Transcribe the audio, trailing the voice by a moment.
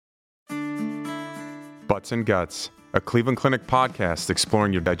Butts and Guts, a Cleveland Clinic podcast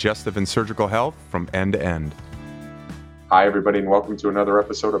exploring your digestive and surgical health from end to end. Hi, everybody, and welcome to another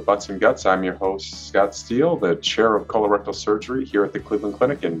episode of Butts and Guts. I'm your host, Scott Steele, the chair of colorectal surgery here at the Cleveland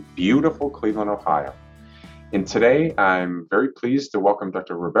Clinic in beautiful Cleveland, Ohio. And today, I'm very pleased to welcome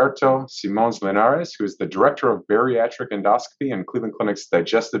Dr. Roberto Simões Linares, who is the director of bariatric endoscopy in Cleveland Clinic's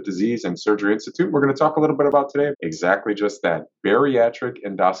Digestive Disease and Surgery Institute. We're going to talk a little bit about today exactly just that, bariatric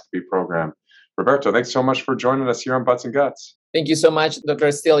endoscopy program. Roberto, thanks so much for joining us here on Butts and Guts. Thank you so much,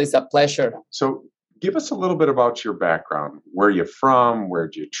 Dr. Steele. It's a pleasure. So give us a little bit about your background. Where are you from? Where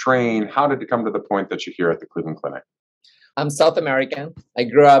did you train? How did it come to the point that you're here at the Cleveland Clinic? I'm South American. I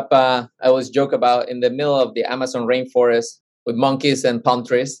grew up, I always joke about, in the middle of the Amazon rainforest with monkeys and palm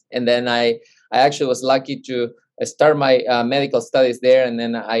trees. And then I actually was lucky to start my medical studies there. And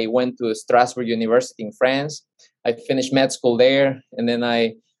then I went to Strasbourg University in France. I finished med school there. And then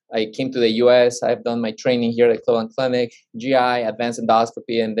I came to the US. I've done my training here at Cleveland Clinic, GI, advanced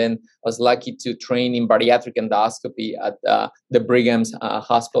endoscopy, and then I was lucky to train in bariatric endoscopy at the Brigham's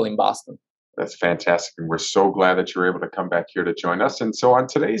Hospital in Boston. That's fantastic. And we're so glad that you're able to come back here to join us. And so on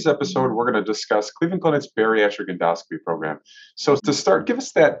today's episode, we're going to discuss Cleveland Clinic's bariatric endoscopy program. So to start, give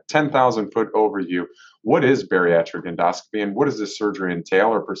us that 10,000 foot overview. What is bariatric endoscopy and what does this surgery entail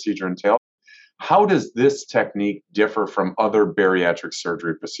or procedure entail? How does this technique differ from other bariatric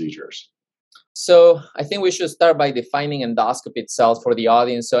surgery procedures? So I think we should start by defining endoscopy itself for the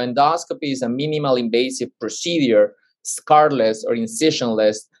audience. So endoscopy is a minimal invasive procedure, scarless or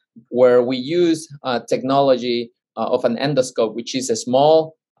incisionless, where we use technology of an endoscope, which is a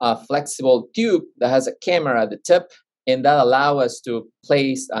small flexible tube that has a camera at the tip, and that allows us to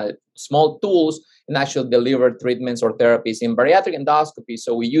place small tools and actually deliver treatments or therapies in bariatric endoscopy.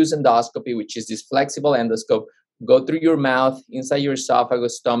 So we use endoscopy, which is this flexible endoscope, go through your mouth, inside your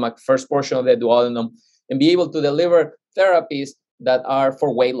esophagus, stomach, first portion of the duodenum, and be able to deliver therapies that are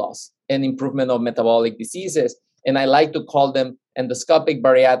for weight loss and improvement of metabolic diseases. And I like to call them endoscopic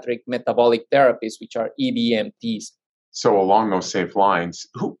bariatric metabolic therapies, which are EBMTs. So along those same lines,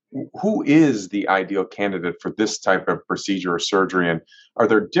 who is the ideal candidate for this type of procedure or surgery? And are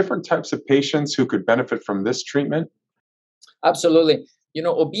there different types of patients who could benefit from this treatment? Absolutely. You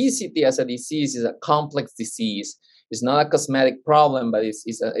know, obesity as a disease is a complex disease. It's not a cosmetic problem, but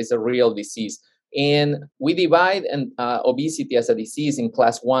it's a real disease. And we divide obesity as a disease in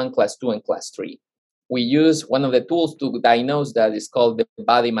class 1, class 2, and class 3. We use one of the tools to diagnose that is called the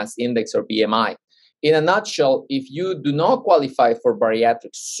body mass index or BMI. In a nutshell, if you do not qualify for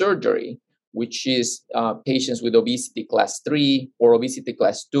bariatric surgery, which is patients with obesity class 3 or obesity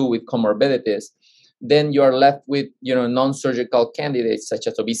class 2 with comorbidities, then you are left with non-surgical candidates such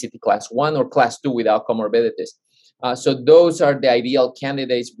as obesity class 1 or class 2 without comorbidities. So those are the ideal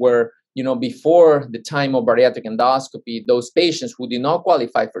candidates where, before the time of bariatric endoscopy, those patients who did not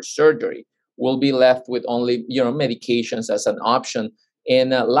qualify for surgery will be left with only, medications as an option.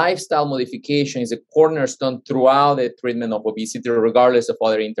 And lifestyle modification is a cornerstone throughout the treatment of obesity, regardless of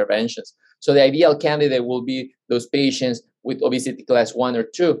other interventions. So the ideal candidate will be those patients with obesity class 1 or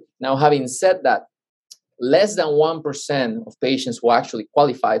 2. Now, having said that, less than 1% of patients who actually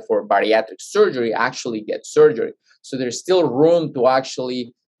qualify for bariatric surgery actually get surgery. So there's still room to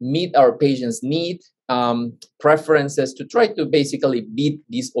actually meet our patients' need, preferences to try to basically beat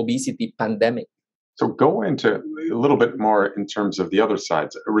this obesity pandemic. So go into a little bit more in terms of the other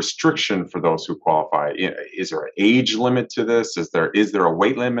sides. A restriction for those who qualify. Is there an age limit to this? Is there a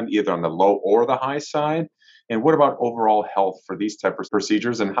weight limit either on the low or the high side? And what about overall health for these type of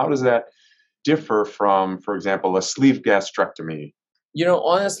procedures? And how does that differ from, for example, a sleeve gastrectomy?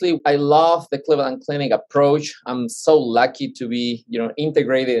 Honestly, I love the Cleveland Clinic approach. I'm so lucky to be,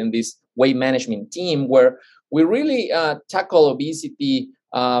 integrated in this weight management team where we really tackle obesity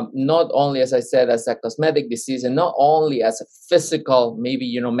not only, as I said, as a cosmetic disease and not only as a physical,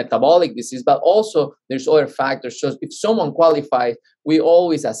 maybe, metabolic disease, but also there's other factors. So if someone qualifies, we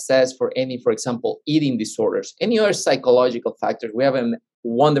always assess for any, for example, eating disorders, any other psychological factors. We have a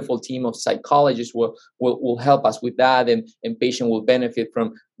wonderful team of psychologists will help us with that, and patient will benefit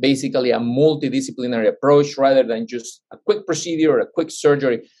from basically a multidisciplinary approach rather than just a quick procedure or a quick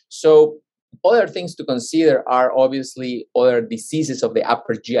surgery. So other things to consider are obviously other diseases of the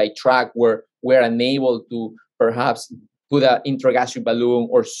upper GI tract where we're unable to perhaps put an intragastric balloon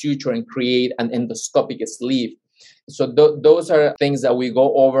or suture and create an endoscopic sleeve. So those are things that we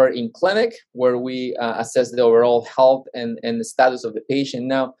go over in clinic where we assess the overall health and the status of the patient.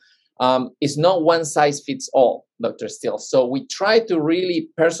 Now, it's not one size fits all, Dr. Steele. So we try to really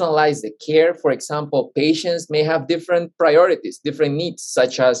personalize the care. For example, patients may have different priorities, different needs,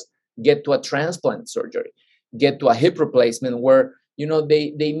 such as get to a transplant surgery, get to a hip replacement where,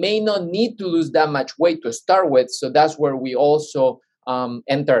 they may not need to lose that much weight to start with. So that's where we also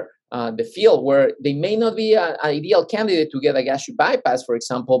enter the field, where they may not be an ideal candidate to get a gastric bypass, for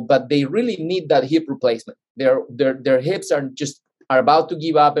example, but they really need that hip replacement. Their hips are about to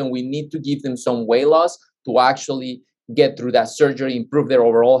give up, and we need to give them some weight loss to actually get through that surgery, improve their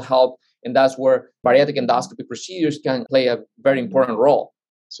overall health. And that's where bariatric endoscopy procedures can play a very important role.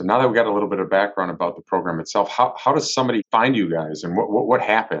 So now that we got a little bit of background about the program itself, how does somebody find you guys, and what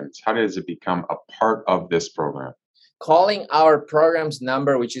happens? How does it become a part of this program? Calling our program's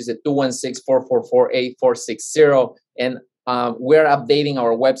number, which is at 216-444-8460, and we're updating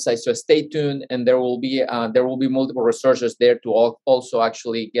our website. So stay tuned, and there will be multiple resources there to also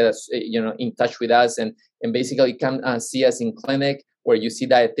actually get us, in touch with us, and basically come see us in clinic, where you see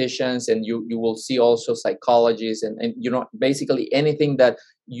dietitians, and you will see also psychologists, and basically anything that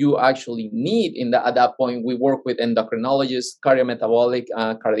you actually need at that point. We work with endocrinologists, cardiometabolic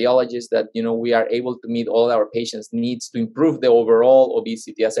cardiologists, that we are able to meet all our patients' needs to improve the overall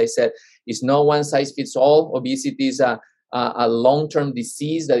obesity. As I said, it's no one size fits all. Obesity is a long-term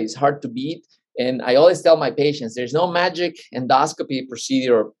disease that is hard to beat. And I always tell my patients, there's no magic endoscopy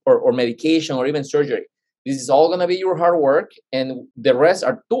procedure or medication or even surgery. This is all going to be your hard work, and the rest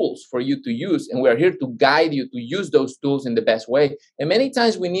are tools for you to use. And we're here to guide you to use those tools in the best way. And many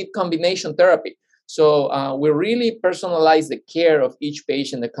times we need combination therapy. So we really personalize the care of each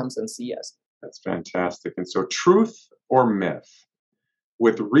patient that comes and see us. That's fantastic. And so, truth or myth?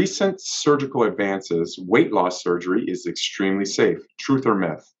 With recent surgical advances, weight loss surgery is extremely safe. Truth or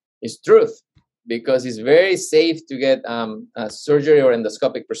myth? It's truth, because it's very safe to get surgery or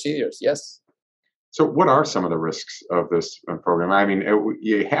endoscopic procedures. Yes. So what are some of the risks of this program? I mean,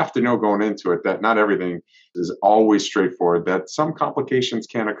 you have to know going into it that not everything is always straightforward, that some complications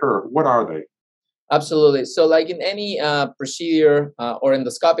can occur. What are they? Absolutely. So like in any procedure or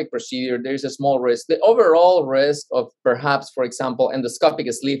endoscopic procedure, there's a small risk. The overall risk of perhaps, for example, endoscopic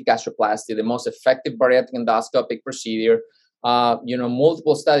sleeve gastroplasty, the most effective bariatric endoscopic procedure,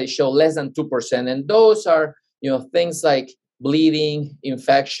 multiple studies show less than 2%. And those are, things like bleeding,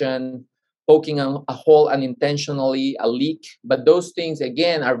 infection, poking a hole unintentionally, a leak. But those things,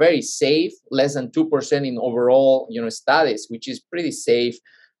 again, are very safe, less than 2% in overall, studies, which is pretty safe.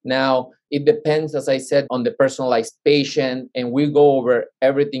 Now, it depends, as I said, on the personalized patient, and we go over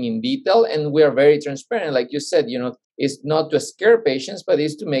everything in detail, and we are very transparent. Like you said, it's not to scare patients, but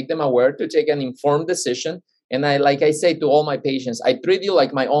it's to make them aware to take an informed decision. And like I say to all my patients, I treat you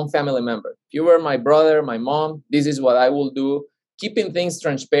like my own family member. If you were my brother, my mom, this is what I will do. Keeping things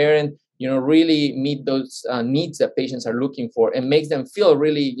transparent, really meet those needs that patients are looking for, and makes them feel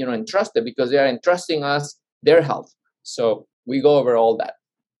really, entrusted, because they are entrusting us their health. So we go over all that.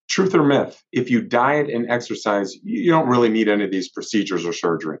 Truth or myth? If you diet and exercise, you don't really need any of these procedures or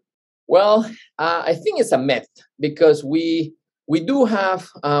surgery. Well, I think it's a myth, because we do have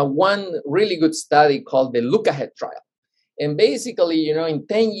one really good study called the Look Ahead trial. And basically, in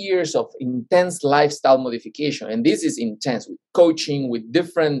 10 years of intense lifestyle modification, and this is intense, with coaching, with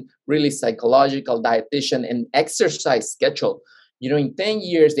different really psychological dietitian and exercise schedule, in 10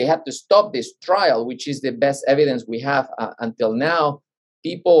 years, they had to stop this trial, which is the best evidence we have until now.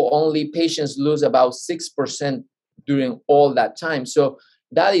 Patients lose about 6% during all that time. So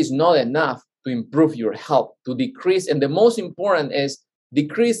that is not enough to improve your health, to decrease. And the most important is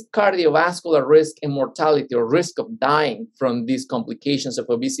decrease cardiovascular risk and mortality, or risk of dying from these complications of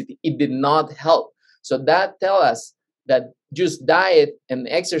obesity. It did not help. So that tells us that just diet and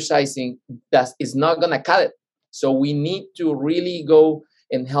exercising is not going to cut it. So we need to really go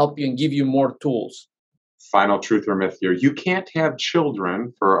and help you and give you more tools. Final truth or myth here. You can't have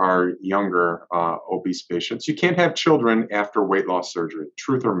children, for our younger obese patients. You can't have children after weight loss surgery.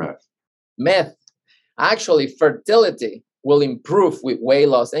 Truth or myth? Myth. Actually, fertility will improve with weight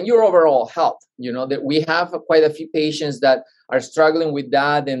loss and your overall health. That we have quite a few patients that are struggling with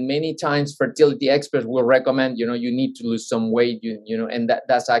that, and many times fertility experts will recommend, you need to lose some weight, and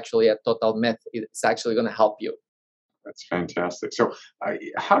that's actually a total myth. It's actually going to help you. That's fantastic. So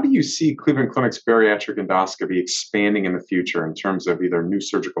how do you see Cleveland Clinic's bariatric endoscopy expanding in the future in terms of either new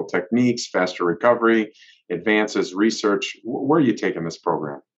surgical techniques, faster recovery, advances, research? Where are you taking this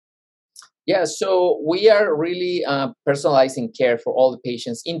program? Yeah, so we are really personalizing care for all the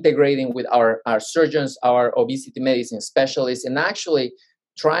patients, integrating with our surgeons, our obesity medicine specialists, and actually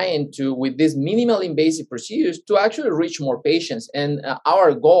trying to, with these minimal invasive procedures, to actually reach more patients. And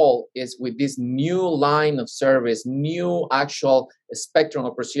our goal is with this new line of service, new actual spectrum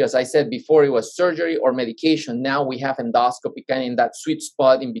of procedures. I said before it was surgery or medication. Now we have endoscopy kind of in that sweet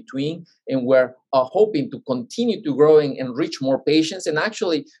spot in between. And we're hoping to continue to grow and reach more patients and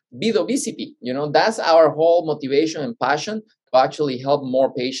actually beat obesity. That's our whole motivation and passion, to actually help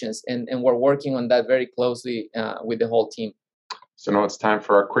more patients. And we're working on that very closely with the whole team. So now it's time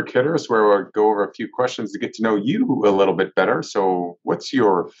for our quick hitters, where we'll go over a few questions to get to know you a little bit better. So what's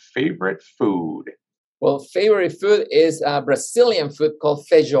your favorite food? Well, favorite food is a Brazilian food called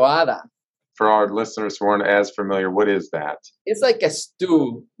feijoada. For our listeners who aren't as familiar, what is that? It's like a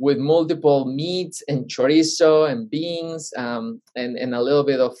stew with multiple meats and chorizo and beans and a little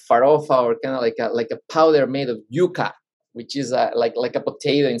bit of farofa, or kind of like a powder made of yuca, which is like a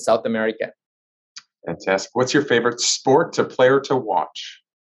potato in South America. Fantastic. What's your favorite sport to play or to watch?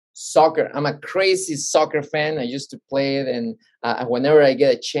 Soccer. I'm a crazy soccer fan. I used to play it, and whenever I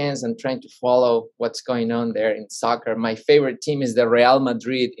get a chance, I'm trying to follow what's going on there in soccer. My favorite team is the Real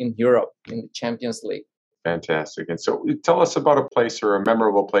Madrid in Europe, in the Champions League. Fantastic. And so tell us about a place or a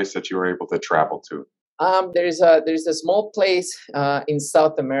memorable place that you were able to travel to. There's a small place in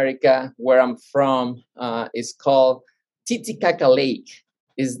South America where I'm from. It's called Titicaca Lake.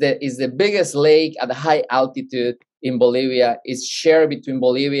 Is the biggest lake at a high altitude in Bolivia. It's shared between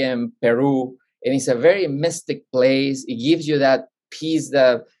Bolivia and Peru, and it's a very mystic place. It gives you that peace,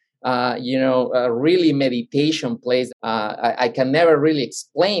 that a really meditation place. I can never really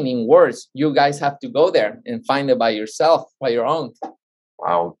explain in words. You guys have to go there and find it by yourself, by your own.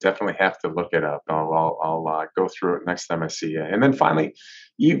 I'll definitely have to look it up. I'll go through it next time I see you. And then finally,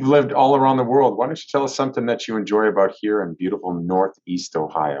 you've lived all around the world. Why don't you tell us something that you enjoy about here in beautiful Northeast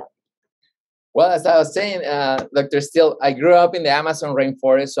Ohio? Well, as I was saying, Dr. Steele, I grew up in the Amazon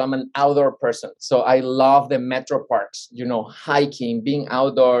rainforest, so I'm an outdoor person. So I love the metro parks, hiking, being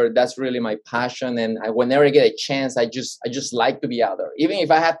outdoor. That's really my passion. And whenever I get a chance, I just like to be outdoor. Even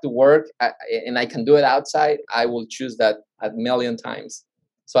if I have to work and I can do it outside, I will choose that a million times.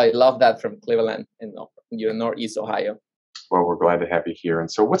 So I love that from Cleveland and Northeast Ohio. Well, we're glad to have you here.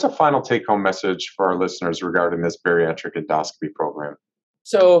 And so what's a final take-home message for our listeners regarding this bariatric endoscopy program?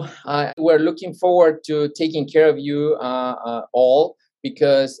 So we're looking forward to taking care of you all,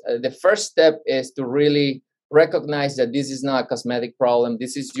 because the first step is to really recognize that this is not a cosmetic problem.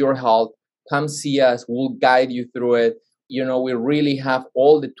 This is your health. Come see us. We'll guide you through it. We really have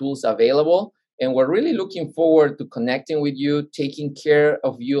all the tools available, and we're really looking forward to connecting with you, taking care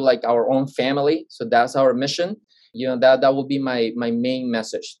of you like our own family. So that's our mission. That will be my main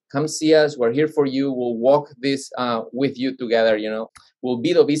message. Come see us. We're here for you. We'll walk this with you together. We'll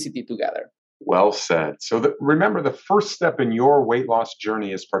beat obesity together. Well said. So remember, the first step in your weight loss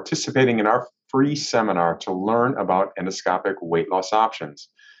journey is participating in our free seminar to learn about endoscopic weight loss options.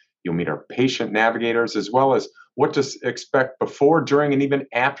 You'll meet our patient navigators, as well as what to expect before, during, and even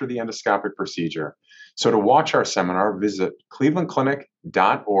after the endoscopic procedure. So to watch our seminar, visit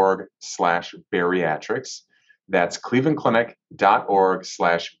clevelandclinic.org/bariatrics. That's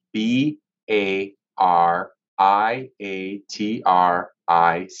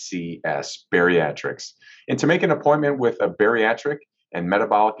clevelandclinic.org/BARIATRICS, bariatrics. And to make an appointment with a bariatric and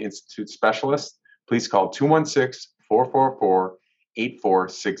metabolic institute specialist, please call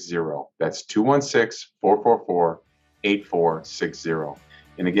 216-444-8460. That's 216-444-8460.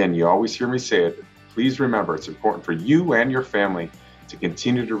 And again, you always hear me say it, but please remember, it's important for you and your family to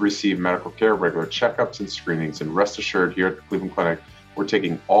continue to receive medical care, regular checkups and screenings. And rest assured, here at the Cleveland Clinic, we're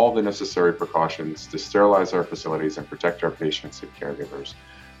taking all the necessary precautions to sterilize our facilities and protect our patients and caregivers.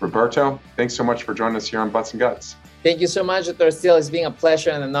 Roberto, thanks so much for joining us here on Butts and Guts. Thank you so much, Dr. Steele. It's been a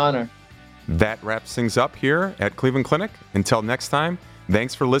pleasure and an honor. That wraps things up here at Cleveland Clinic. Until next time,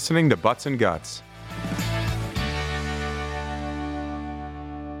 thanks for listening to Butts and Guts.